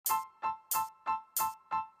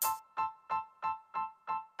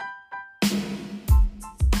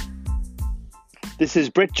This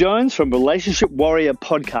is Brett Jones from Relationship Warrior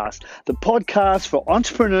Podcast, the podcast for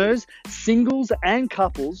entrepreneurs, singles, and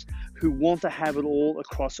couples who want to have it all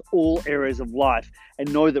across all areas of life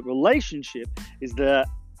and know that relationship is the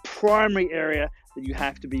primary area that you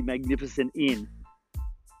have to be magnificent in.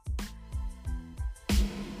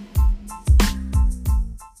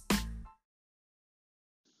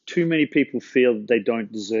 Too many people feel that they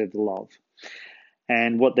don't deserve the love.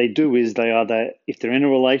 And what they do is if they're in a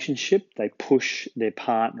relationship, they push their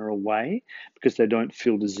partner away because they don't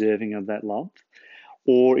feel deserving of that love.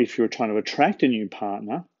 Or if you're trying to attract a new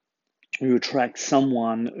partner, you attract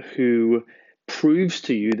someone who proves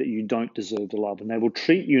to you that you don't deserve the love, and they will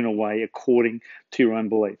treat you in a way according to your own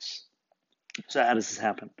beliefs. So how does this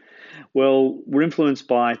happen? Well, we're influenced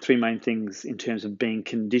by three main things in terms of being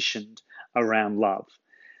conditioned around love.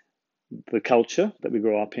 The culture that we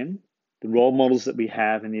grow up in, the role models that we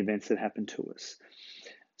have, and the events that happen to us.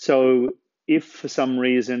 So if for some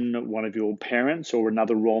reason one of your parents or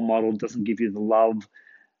another role model doesn't give you the love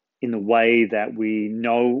in the way that we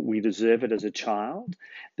know we deserve it as a child,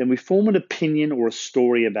 then we form an opinion or a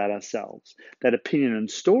story about ourselves. That opinion and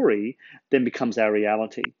story then becomes our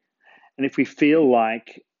reality. And if we feel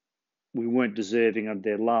like we weren't deserving of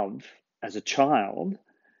their love as a child,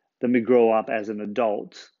 then we grow up as an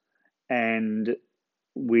adult and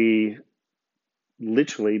we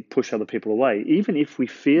literally push other people away. Even if we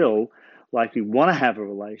feel like we want to have a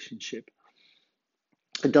relationship,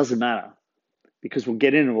 it doesn't matter, because we'll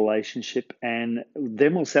get in a relationship and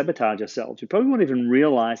then we'll sabotage ourselves. We probably won't even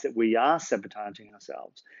realize that we are sabotaging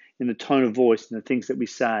ourselves in the tone of voice and the things that we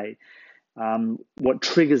say, what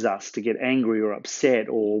triggers us to get angry or upset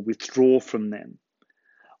or withdraw from them.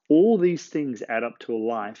 All these things add up to a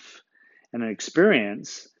life and an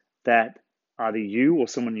experience that either you or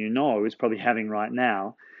someone you know is probably having right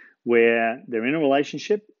now, where they're in a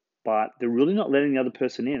relationship, but they're really not letting the other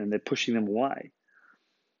person in and they're pushing them away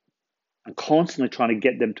and constantly trying to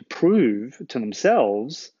get them to prove to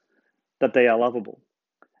themselves that they are lovable.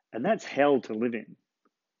 And that's hell to live in,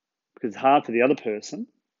 because it's hard for the other person.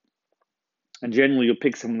 And generally you'll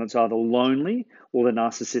pick someone that's either lonely or they're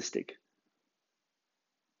narcissistic.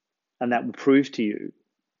 And that will prove to you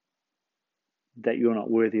that you're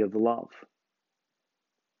not worthy of the love.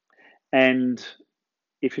 And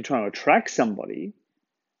if you're trying to attract somebody,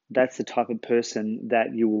 that's the type of person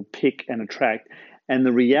that you will pick and attract. And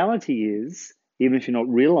the reality is, even if you're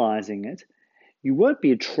not realizing it, you won't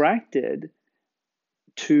be attracted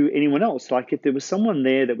to anyone else. Like if there was someone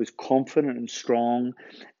there that was confident and strong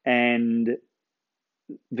and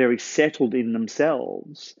very settled in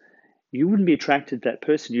themselves, you wouldn't be attracted to that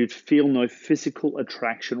person. You'd feel no physical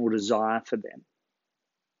attraction or desire for them.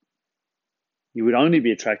 You would only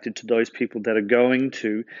be attracted to those people that are going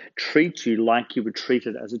to treat you like you were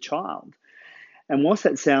treated as a child. And whilst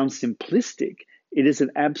that sounds simplistic, it is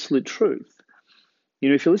an absolute truth. You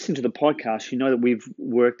know, if you're listening to the podcast, you know that we've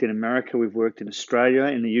worked in America, we've worked in Australia,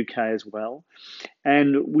 in the UK as well.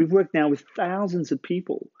 And we've worked now with thousands of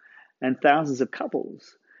people and thousands of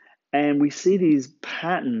couples. And we see these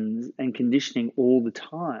patterns and conditioning all the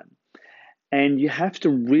time. And you have to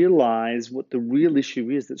realize what the real issue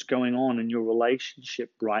is that's going on in your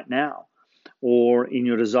relationship right now, or in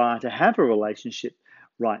your desire to have a relationship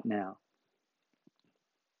right now.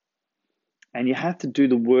 And you have to do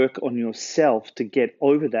the work on yourself to get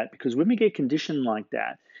over that, because when we get conditioned like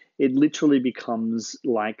that, it literally becomes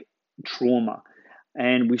like trauma.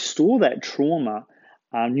 And we store that trauma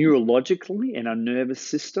neurologically in our nervous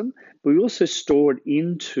system, but we also store it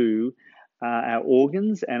into our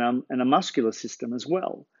organs and a muscular system as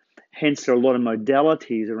well. Hence, there are a lot of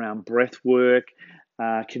modalities around breath work,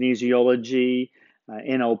 kinesiology,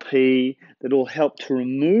 NLP, that all help to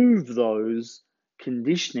remove those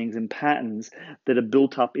conditionings and patterns that are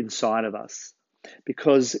built up inside of us.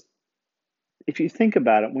 Because if you think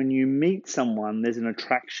about it, when you meet someone, there's an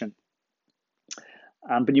attraction.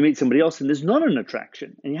 But you meet somebody else and there's not an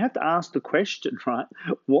attraction. And you have to ask the question, right?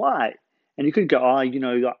 Why? And you could go,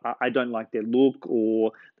 I don't like their look,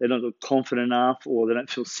 or they don't look confident enough, or they don't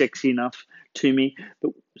feel sexy enough to me.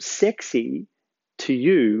 But sexy to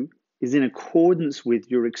you is in accordance with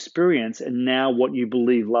your experience and now what you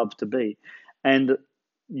believe love to be. And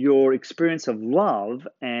your experience of love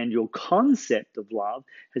and your concept of love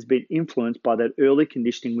has been influenced by that early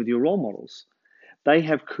conditioning with your role models. They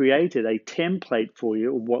have created a template for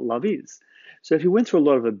you of what love is. So if you went through a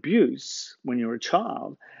lot of abuse when you were a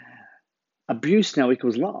child, abuse now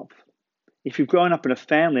equals love. If you've grown up in a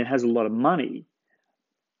family that has a lot of money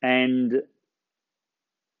and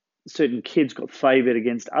certain kids got favored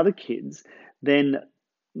against other kids, then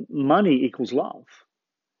money equals love.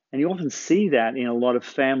 And you often see that in a lot of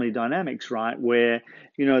family dynamics, right? Where,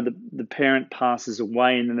 the parent passes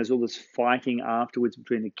away and then there's all this fighting afterwards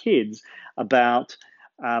between the kids about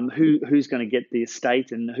who's going to get the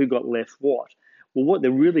estate and who got left what. Well, what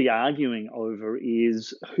they're really arguing over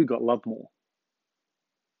is who got loved more.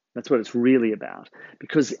 That's what it's really about.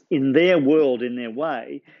 Because in their world, in their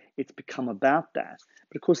way, it's become about that.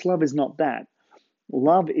 But of course, love is not that.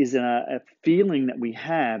 Love is a feeling that we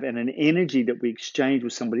have and an energy that we exchange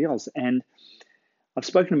with somebody else. And I've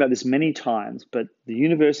spoken about this many times, but the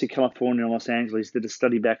University of California in Los Angeles did a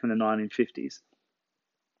study back in the 1950s.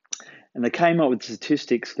 And they came up with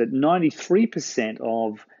statistics that 93%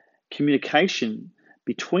 of communication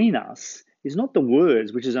between us is not the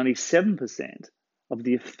words, which is only 7% of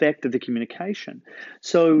the effect of the communication.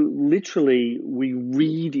 So literally, we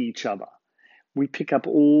read each other. We pick up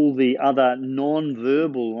all the other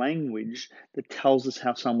non-verbal language that tells us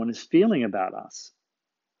how someone is feeling about us.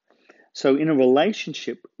 So in a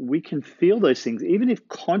relationship, we can feel those things, even if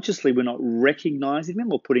consciously we're not recognizing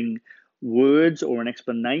them or putting words or an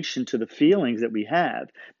explanation to the feelings that we have,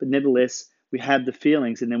 but nevertheless, we have the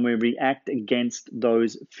feelings and then we react against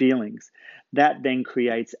those feelings. That then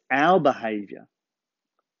creates our behavior.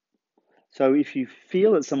 So if you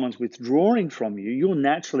feel that someone's withdrawing from you, you're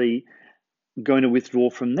naturally going to withdraw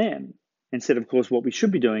from them. Instead, of course, what we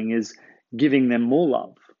should be doing is giving them more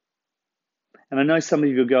love. And I know some of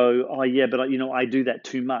you go, oh yeah, but I do that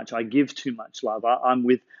too much. I give too much love. I'm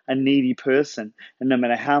with a needy person. And no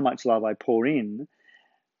matter how much love I pour in,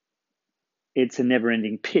 it's a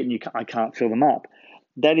never-ending pit and I can't fill them up.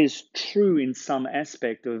 That is true in some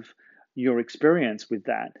aspect of your experience with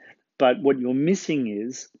that. But what you're missing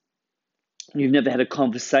is you've never had a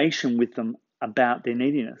conversation with them about their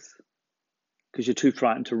neediness because you're too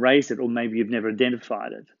frightened to raise it, or maybe you've never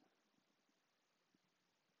identified it.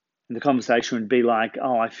 And the conversation would be like,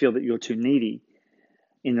 oh, I feel that you're too needy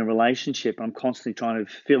in the relationship. I'm constantly trying to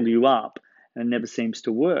fill you up and it never seems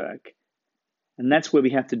to work. And that's where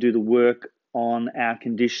we have to do the work on our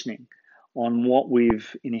conditioning, on what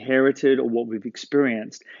we've inherited or what we've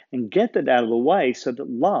experienced, and get that out of the way so that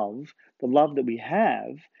the love that we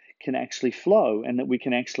have, can actually flow and that we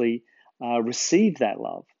can actually receive that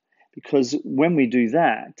love. Because when we do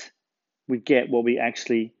that, we get what we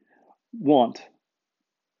actually want.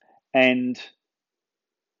 And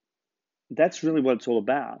that's really what it's all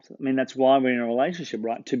about. I mean, that's why we're in a relationship,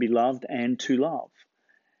 right? To be loved and to love.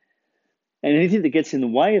 And anything that gets in the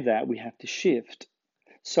way of that, we have to shift.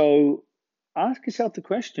 So ask yourself the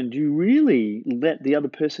question, do you really let the other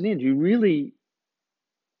person in? Do you really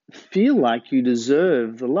feel like you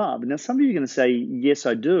deserve the love? Now, some of you are going to say, yes,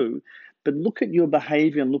 I do. But look at your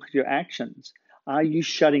behavior and look at your actions. Are you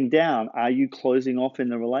shutting down? Are you closing off in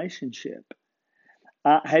the relationship?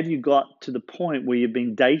 Have you got to the point where you've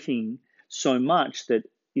been dating so much that,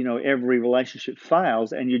 every relationship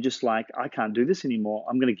fails and you're just like, I can't do this anymore.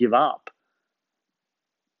 I'm going to give up.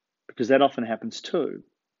 Because that often happens too.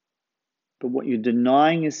 But what you're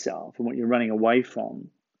denying yourself and what you're running away from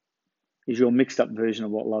is your mixed up version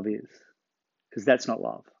of what love is. Because that's not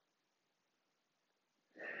love.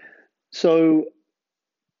 So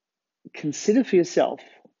consider for yourself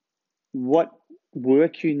what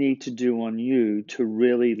work you need to do on you to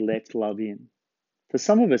really let love in. For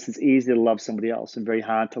some of us, it's easy to love somebody else and very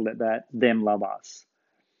hard to let them love us.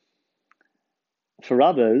 For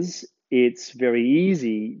others, it's very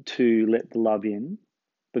easy to let the love in,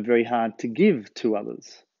 but very hard to give to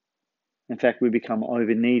others. In fact, we become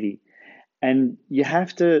over needy. And you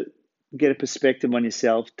have to get a perspective on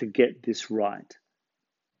yourself to get this right.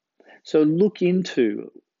 So look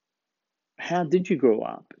into, how did you grow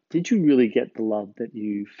up? Did you really get the love that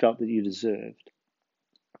you felt that you deserved?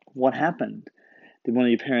 What happened? Did one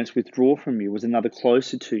of your parents withdraw from you? Was another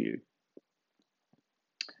closer to you?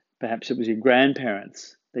 Perhaps it was your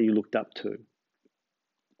grandparents that you looked up to.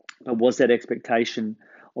 But was that expectation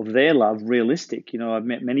of their love realistic? I've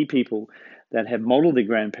met many people that have modeled their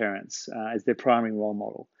grandparents as their primary role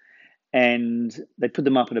model. And they put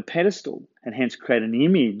them up on a pedestal and hence create an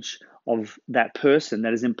image of that person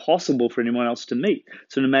that is impossible for anyone else to meet.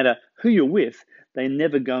 So no matter who you're with, they're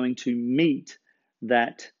never going to meet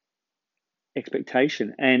that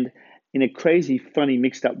expectation. And in a crazy, funny,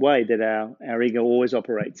 mixed up way that our ego always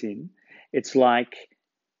operates in, it's like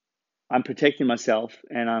I'm protecting myself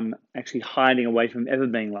and I'm actually hiding away from ever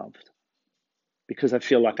being loved because I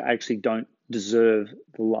feel like I actually don't deserve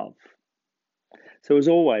the love. So as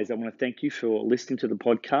always, I want to thank you for listening to the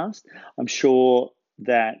podcast. I'm sure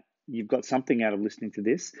that you've got something out of listening to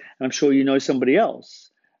this, and I'm sure you know somebody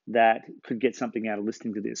else that could get something out of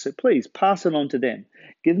listening to this. So please pass it on to them.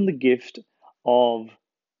 Give them the gift of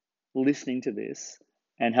listening to this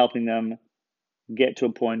and helping them get to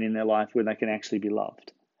a point in their life where they can actually be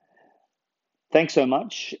loved. Thanks so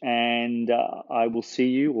much, and I will see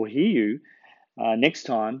you or hear you next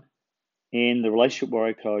time in the Relationship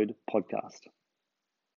Warrior Code podcast.